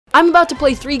I'm about to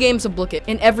play 3 games of Blooket,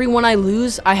 and every one I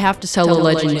lose, I have to sell a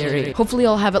legendary. Hopefully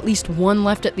I'll have at least one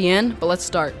left at the end, but let's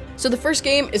start. So the first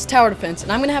game is tower defense,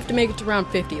 and I'm gonna have to make it to round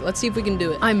 50. Let's see if we can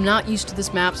do it. I'm not used to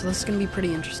this map, so this is gonna be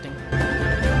pretty interesting.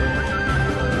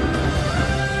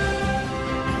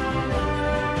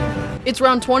 It's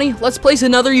round 20, let's place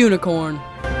another unicorn.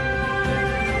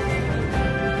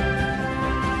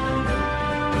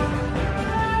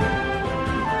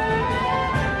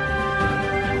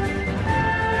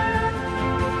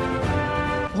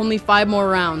 Only 5 more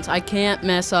rounds. I can't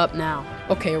mess up now.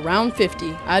 Okay, round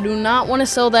 50. I do not want to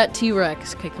sell that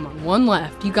T-Rex. Okay, come on. One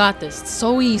left. You got this. It's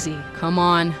so easy. Come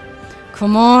on.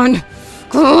 Come on.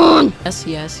 Come on. Yes,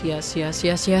 yes, yes, yes,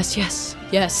 yes, yes, yes.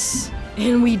 Yes.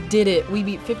 And we did it. We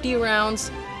beat 50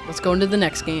 rounds. Let's go into the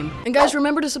next game. And guys,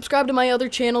 remember to subscribe to my other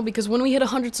channel because when we hit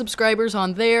 100 subscribers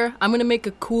on there, I'm gonna make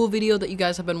a cool video that you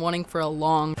guys have been wanting for a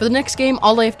long. For the next game,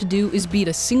 all I have to do is beat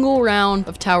a single round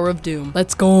of Tower of Doom.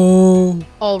 Let's go.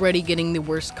 Already getting the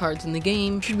worst cards in the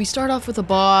game. Should we start off with a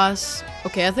boss?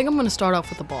 Okay, I think I'm gonna start off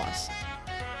with a boss.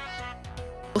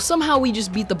 Well, somehow we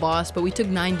just beat the boss, but we took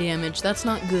 9 damage. That's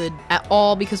not good at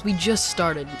all because we just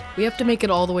started. We have to make it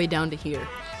all the way down to here.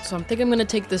 So I'm thinking I'm gonna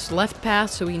take this left path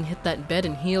so we can hit that bed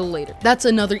and heal later. That's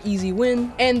another easy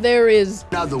win. And there is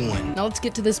another one. Now let's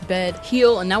get to this bed,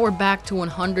 heal, and now we're back to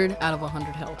 100 out of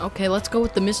 100 health. Okay, let's go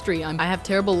with the mystery. I have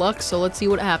terrible luck, so let's see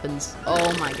what happens.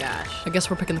 Oh my gosh. I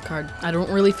guess we're picking the card. I don't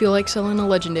really feel like selling a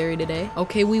legendary today.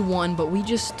 Okay, we won, but we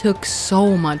just took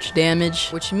so much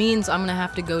damage, which means I'm gonna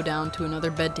have to go down to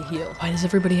another bed to heal. Why does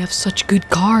everybody have such good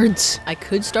cards? I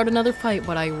could start another fight,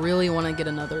 but I really want to get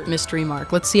another mystery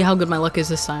mark. Let's see how good my luck is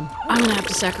this time. I'm gonna have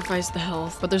to sacrifice the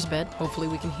health, but there's a bed. Hopefully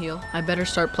we can heal. I better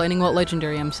start planning what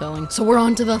legendary I'm selling. So we're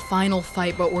on to the final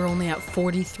fight, but we're only at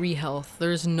 43 health.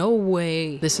 There's no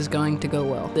way this is going to go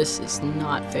well. This is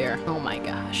not fair. Oh my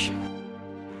gosh.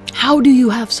 How do you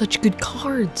have such good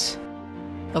cards?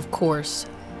 Of course,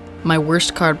 my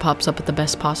worst card pops up at the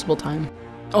best possible time.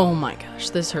 Oh my gosh,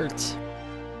 this hurts.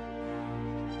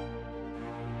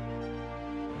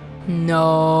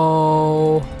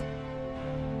 No.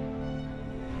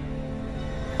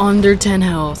 Under 10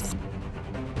 health.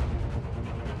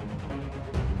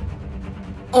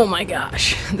 Oh my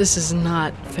gosh, this is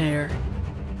not fair.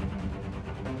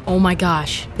 Oh my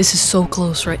gosh, this is so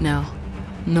close right now.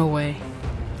 No way.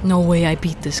 No way I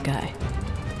beat this guy.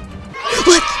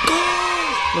 Let's go!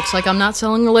 Looks like I'm not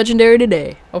selling the legendary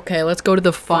today. Okay, let's go to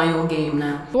the final game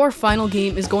now. So our final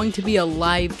game is going to be a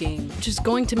live game, which is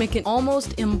going to make it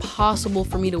almost impossible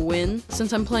for me to win,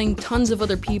 since I'm playing tons of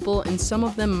other people, and some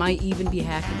of them might even be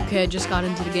hacking. Okay, I just got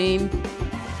into the game.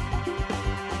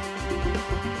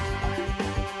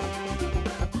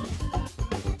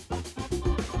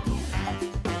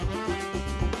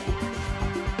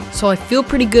 So I feel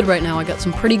pretty good right now. I got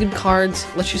some pretty good cards.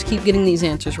 Let's just keep getting these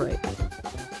answers right.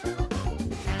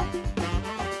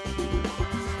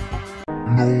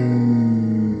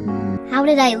 How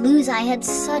did I lose? I had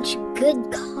such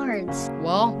good cards.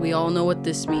 Well, we all know what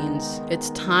this means.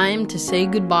 It's time to say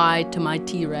goodbye to my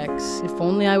T-Rex. If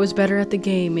only I was better at the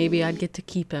game, maybe I'd get to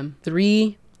keep him.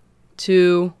 3,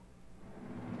 2,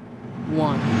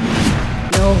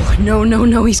 1.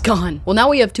 No, he's gone. Well, now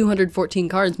we have 214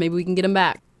 cards. Maybe we can get him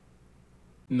back.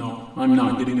 No, I'm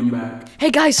not getting him back. Hey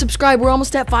guys, subscribe. We're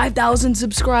almost at 5,000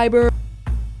 subscribers.